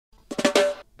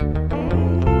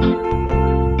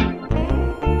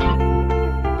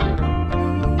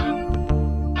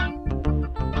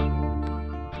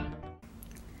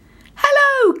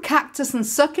cactus and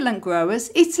succulent growers,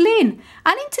 it's Lynn,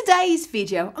 and in today's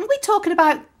video I'm going to be talking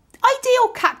about ideal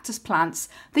cactus plants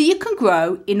that you can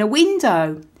grow in a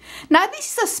window. Now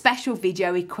this is a special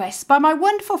video request by my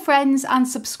wonderful friends and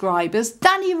subscribers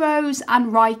Danny Rose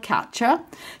and Rycatcher.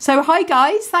 So hi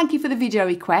guys, thank you for the video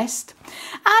request.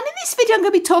 And in this video I'm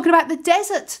going to be talking about the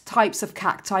desert types of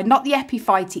cacti, not the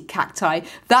epiphytic cacti.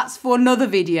 That's for another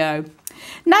video.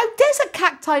 Now, desert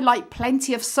cacti like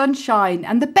plenty of sunshine,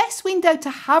 and the best window to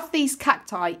have these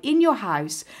cacti in your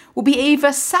house will be either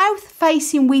a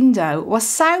south-facing window or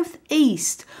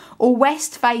south-east or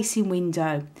west-facing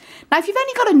window. Now, if you've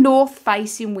only got a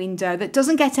north-facing window that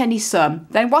doesn't get any sun,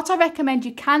 then what I recommend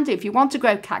you can do if you want to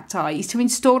grow cacti is to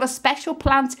install a special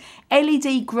plant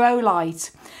LED grow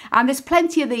light. And there's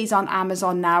plenty of these on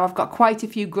Amazon now. I've got quite a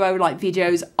few grow light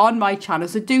videos on my channel,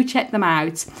 so do check them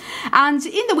out. And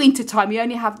in the winter time, you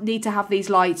only need to have these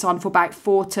lights on for about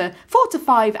 4 to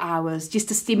 5 hours just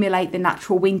to stimulate the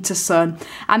natural winter sun.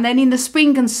 And then in the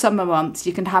spring and summer months,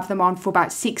 you can have them on for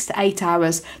about 6 to 8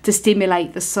 hours to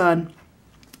stimulate the sun.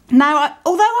 Now,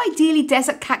 although ideally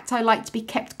desert cacti like to be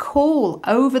kept cool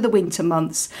over the winter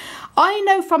months, I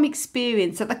know from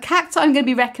experience that the cacti I'm going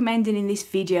to be recommending in this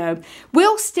video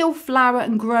will still flower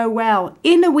and grow well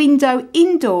in a window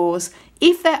indoors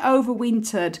if they're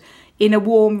overwintered in a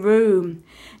warm room.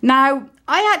 Now,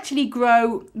 I actually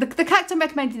grow, the cacti I'm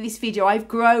recommending in this video, I've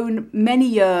grown many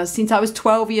years since I was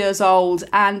 12 years old,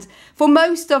 and for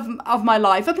most of my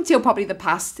life, up until probably the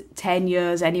past 10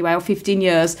 years anyway, or 15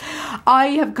 years, I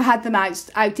have had them out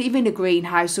either in a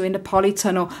greenhouse or in a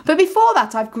polytunnel. But before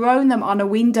that, I've grown them on a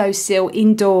windowsill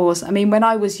indoors. I mean, when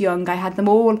I was young, I had them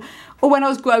all, or when I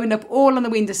was growing up, all on the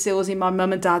windowsills in my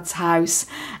mum and dad's house.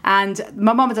 And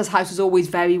my mum and dad's house was always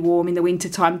very warm in the winter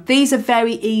time. These are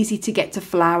very easy to get to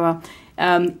flower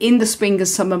in the spring and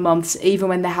summer months, even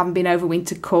when they haven't been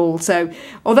overwintered cool. So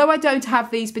although I don't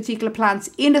have these particular plants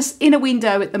in a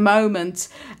window at the moment,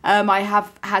 I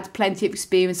have had plenty of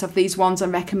experience of these ones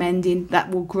I'm recommending that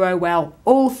will grow well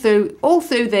all through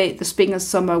the spring and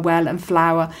summer well and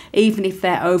flower, even if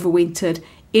they're overwintered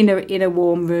in a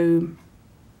warm room.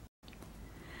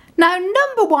 Now,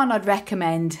 number one I'd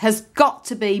recommend has got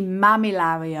to be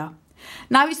Mammillaria.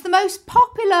 Now, it's the most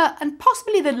popular and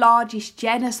possibly the largest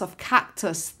genus of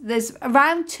cactus. There's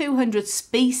around 200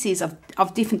 species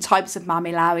of different types of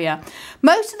Mammillaria.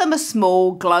 Most of them are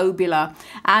small, globular,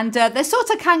 and they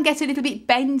sort of can get a little bit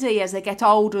bendy as they get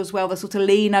older as well. They sort of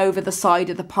lean over the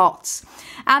side of the pots.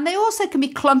 And they also can be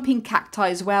clumping cacti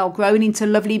as well, growing into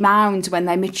lovely mounds when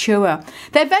they mature.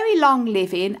 They're very long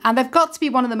living, and they've got to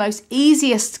be one of the most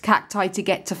easiest cacti to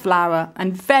get to flower,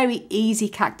 and very easy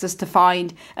cactus to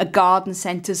find at garden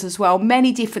centres as well.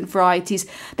 Many different varieties.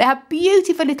 They have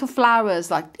beautiful little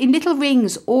flowers, like in little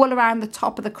rings all around the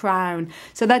top of the crown.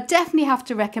 So I definitely have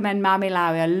to recommend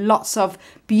Mammillaria. Lots of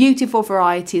beautiful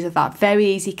varieties of that. Very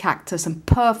easy cactus and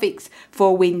perfect for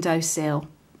a windowsill.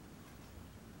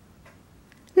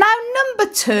 Now,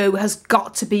 number two has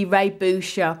got to be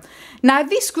Raybutia. Now,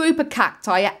 this group of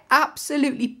cacti are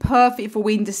absolutely perfect for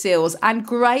windowsills and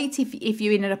great if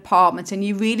you're in an apartment and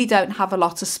you really don't have a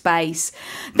lot of space.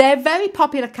 They're very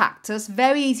popular cactus,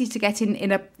 very easy to get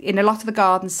in a lot of the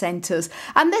garden centres,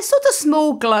 and they're sort of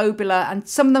small, globular, and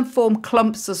some of them form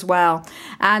clumps as well.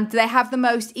 And they have the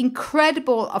most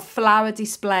incredible of flower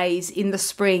displays in the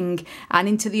spring and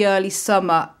into the early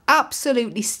summer.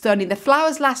 Absolutely stunning. The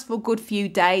flowers last for a good few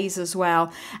days as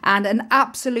well, and an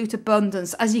absolute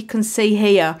abundance, as you can see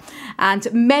here,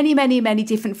 and many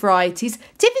different varieties.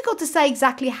 Difficult to say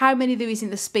exactly how many there is in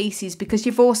the species, because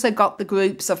you've also got the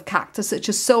groups of cactus such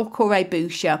as Sulcor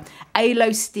Raybutia,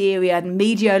 Alosteria and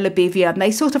Mediolabivia, and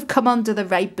they sort of come under the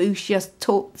Raybutia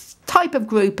type of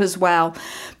group as well.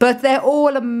 But they're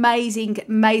all amazing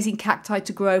cacti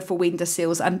to grow for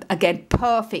windowsills, and again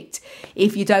perfect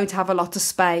if you don't have a lot of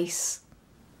space.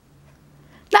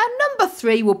 Now, number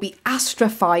three will be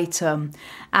Astrophytum,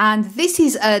 and this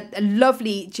is a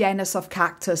lovely genus of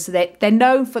cactus. They're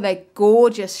known for their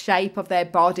gorgeous shape of their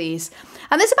bodies,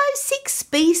 and there's about 6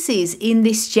 species in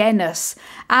this genus,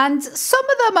 and some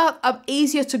of them are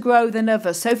easier to grow than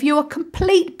others. So if you're a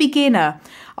complete beginner,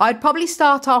 I'd probably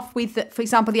start off with, for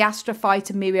example, the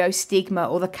Astrophytum myriostigma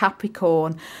or the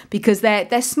Capricorn, because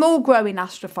they're small growing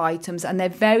astrophytums and they're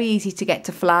very easy to get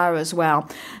to flower as well.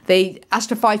 The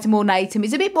Astrophytum ornatum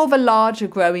is a bit more of a larger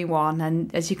growing one,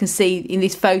 and as you can see in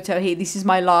this photo here, this is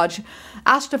my large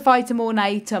Astrophytum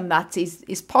ornatum that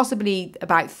is possibly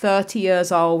about 30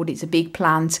 years old. It's a big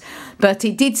plant, but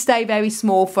it did stay very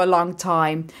small for a long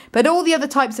time. But all the other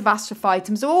types of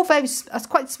Astrophytums are all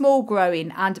quite small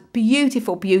growing and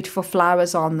beautiful beautiful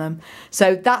flowers on them.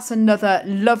 So that's another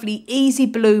lovely, easy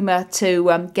bloomer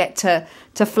to get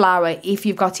to flower if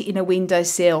you've got it in a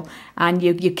windowsill and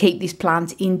you keep this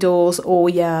plant indoors all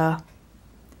year.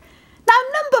 Now,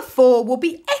 number 4 will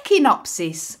be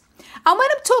echinopsis. And when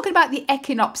I'm talking about the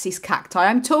echinopsis cacti,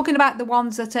 I'm talking about the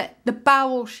ones that are the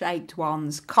barrel-shaped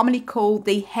ones, commonly called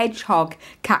the hedgehog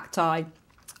cacti.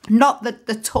 Not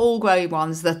the tall growing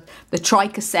ones, the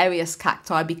trichocereus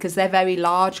cacti, because they're very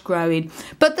large growing,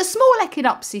 but the small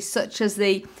echinopsis such as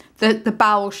the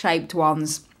barrel-shaped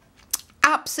ones.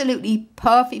 Absolutely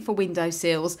perfect for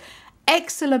windowsills.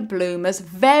 Excellent bloomers,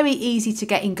 very easy to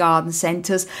get in garden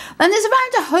centres. And there's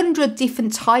around 100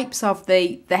 different types of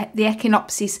the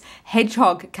Echinopsis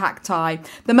hedgehog cacti.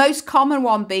 The most common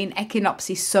one being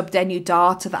Echinopsis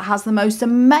subdenudata, that has the most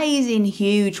amazing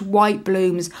huge white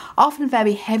blooms, often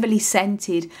very heavily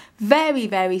scented, very,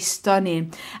 very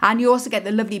stunning. And you also get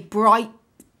the lovely bright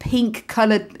pink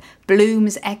coloured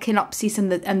blooms, echinopsis,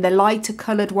 and the lighter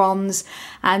coloured ones,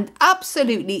 and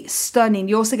absolutely stunning.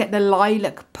 You also get the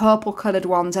lilac purple coloured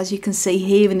ones, as you can see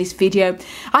here in this video.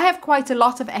 I have quite a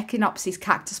lot of echinopsis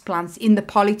cactus plants in the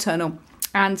polytunnel,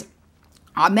 and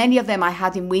many of them I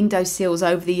had in windowsills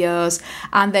over the years,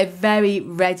 and they're very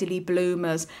readily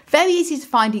bloomers. Very easy to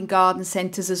find in garden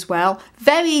centres as well.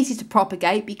 Very easy to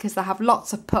propagate because they have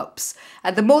lots of pups.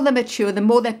 The more they mature, the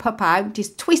more they pup out.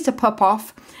 Just twist a pup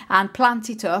off and plant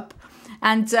it up.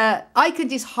 And I can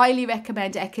just highly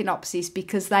recommend echinopsis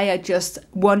because they are just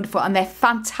wonderful, and they're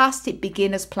fantastic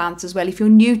beginners plants as well. If you're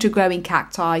new to growing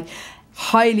cacti,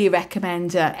 highly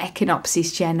recommend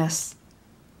echinopsis genus.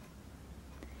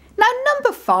 Now,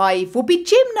 number 5 will be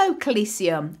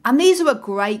Gymnocalcium, and these are a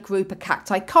great group of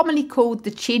cacti, commonly called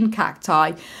the chin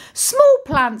cacti. Small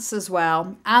plants as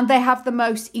well, and they have the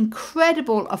most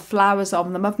incredible of flowers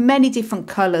on them of many different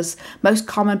colours, most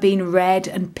common being red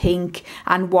and pink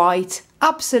and white.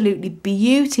 Absolutely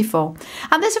beautiful.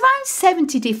 And there's around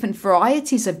 70 different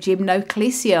varieties of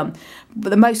Gymnocalcium. But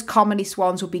the most commonest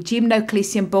ones will be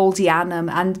Gymnocalcium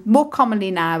baldianum, and more commonly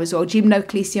now as well,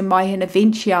 Gymnocalcium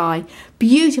myhanavincii.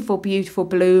 Beautiful, beautiful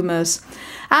bloomers.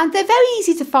 And they're very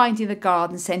easy to find in the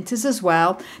garden centres as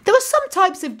well. There are some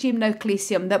types of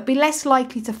Gymnocalcium that will be less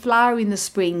likely to flower in the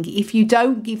spring if you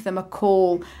don't give them a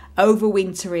call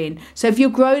overwintering. So if you're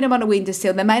growing them on a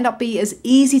windowsill, they may not be as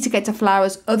easy to get to flower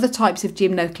as other types of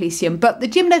Gymnocalcium, but the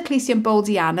Gymnocalcium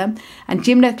baldianum and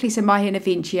Gymnocalcium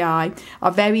myhanavincii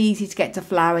are very easy to get to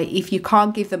flower if you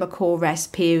can't give them a cool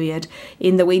rest period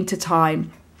in the winter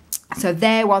time. So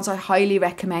they're ones I highly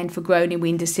recommend for growing in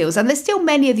windowsills. And there's still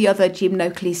many of the other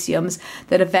Gymnocalciums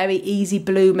that are very easy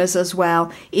bloomers as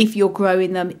well if you're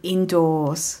growing them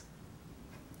indoors.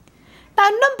 Now,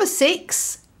 number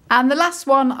 6, and the last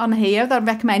one on here that I'm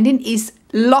recommending, is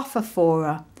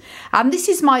Lophophora. And this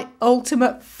is my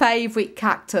ultimate favourite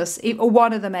cactus, or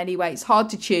one of them anyway. It's hard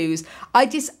to choose. I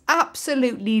just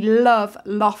absolutely love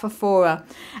Lophophora.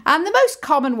 And the most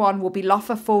common one will be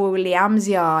Lophophora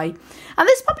williamsii. And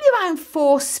there's probably around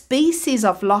 4 species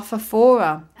of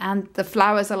Lophophora. And the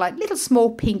flowers are like little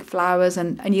small pink flowers,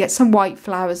 and you get some white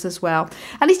flowers as well.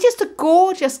 And it's just a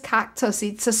gorgeous cactus.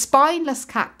 It's a spineless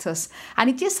cactus, and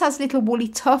it just has little woolly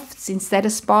tufts instead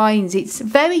of spines. It's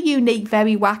very unique,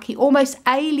 very wacky, almost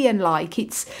alien-like.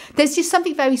 There's just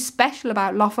something very special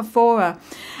about Lophophora.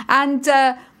 And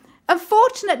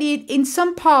unfortunately, in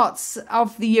some parts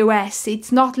of the US,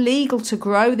 it's not legal to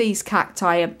grow these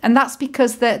cacti, and that's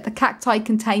because the cacti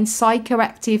contain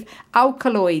psychoactive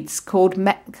alkaloids called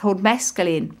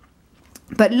mescaline.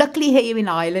 But luckily here in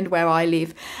Ireland, where I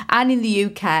live, and in the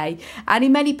UK, and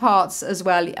in many parts as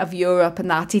well of Europe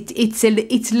and that,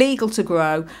 it's legal to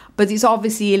grow, but it's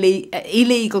obviously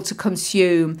illegal to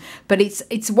consume. But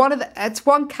it's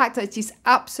one cactus that is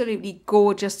absolutely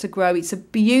gorgeous to grow. It's a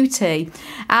beauty,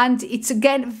 and it's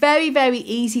again very, very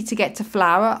easy to get to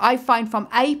flower. I find from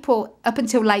April up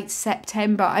until late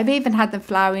September. I've even had them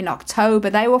flower in October.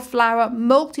 They will flower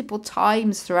multiple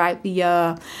times throughout the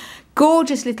year.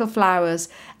 Gorgeous little flowers,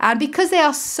 and because they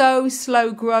are so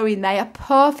slow growing, they are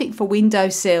perfect for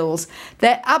windowsills.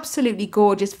 They're absolutely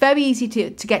gorgeous, very easy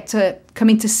to get to come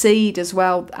into seed as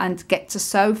well and get to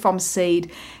sow from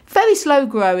seed. Very slow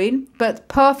growing, but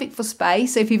perfect for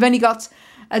space. So if you've only got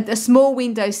a small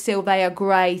windowsill, they are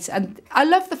great. And I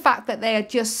love the fact that they are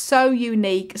just so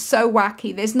unique, so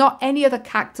wacky. There's not any other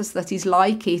cactus that is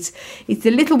like it. It's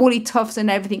the little woolly tufts and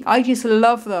everything. I just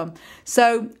love them.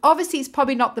 So obviously it's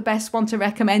probably not the best one to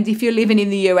recommend if you're living in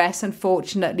the US,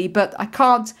 unfortunately, but I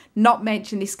can't not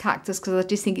mention this cactus because I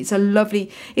just think it's a lovely,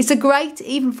 it's a great,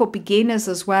 even for beginners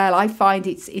as well. I find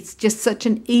it's just such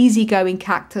an easygoing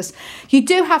cactus. You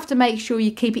do have to make sure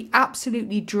you keep it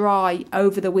absolutely dry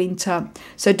over the winter,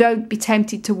 so don't be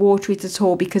tempted to water it at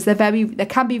all because they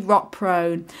can be rot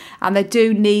prone and they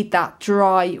do need that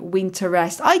dry winter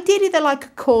rest. Ideally they like a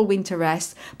cool winter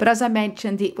rest, but as I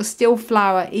mentioned, it will still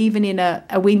flower even in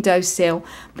a windowsill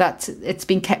that it's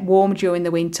been kept warm during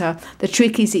the winter. The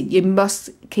trick is that you must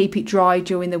keep it dry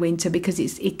during the winter because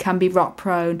it can be rot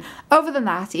prone. Other than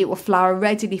that, it will flower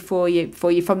readily for you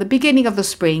from the beginning of the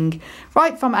spring,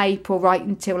 right from April right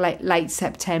until late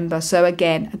September. So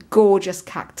again, a gorgeous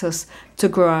cactus to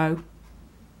grow.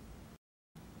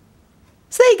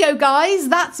 So there you go, guys.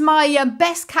 That's my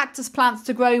best cactus plants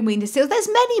to grow in windowsills. There's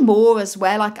many more as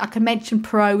well. I can mention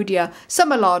Parodia.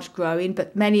 Some are large growing,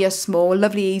 but many are small,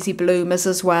 lovely easy bloomers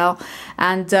as well.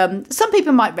 And some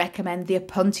people might recommend the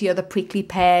Opuntia, the prickly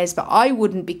pears, but I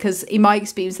wouldn't because in my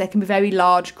experience they can be very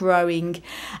large growing,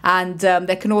 and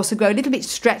they can also grow a little bit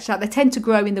stretched out. They tend to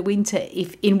grow in the winter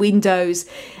in windows,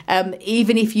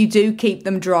 even if you do keep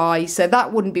them dry. So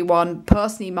that wouldn't be one,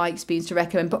 personally, in my experience, to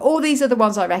recommend. But all these other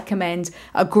ones I recommend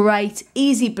are great,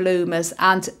 easy bloomers,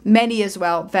 and many as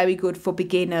well, very good for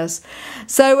beginners.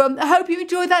 So I hope you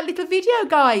enjoyed that little video,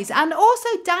 guys. And also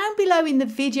down below in the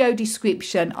video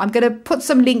description, I'm going to put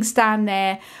some links down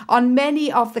there on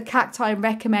many of the cacti I'm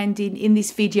recommending in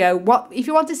this video. If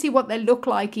you want to see what they look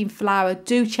like in flower,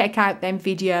 do check out them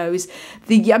videos.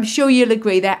 I'm sure you'll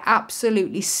agree they're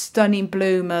absolutely stunning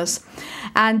bloomers.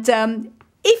 And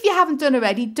if you haven't done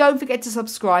already, don't forget to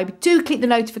subscribe. Do click the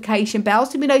notification bell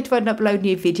to be notified when I upload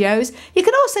new videos. You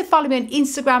can also follow me on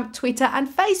Instagram, Twitter and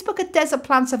Facebook at Desert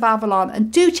Plants of Avalon.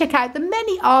 And do check out the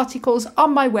many articles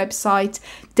on my website,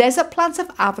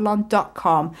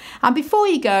 desertplantsofAvalon.com. And before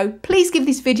you go, please give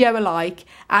this video a like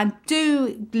and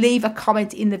do leave a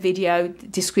comment in the video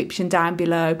description down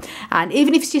below. And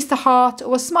even if it's just a heart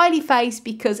or a smiley face,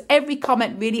 because every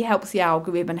comment really helps the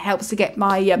algorithm and helps to get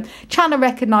my channel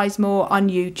recognised more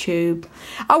on YouTube.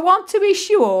 I want to wish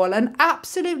you all an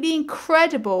absolutely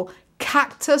incredible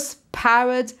cactus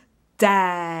powered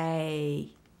day.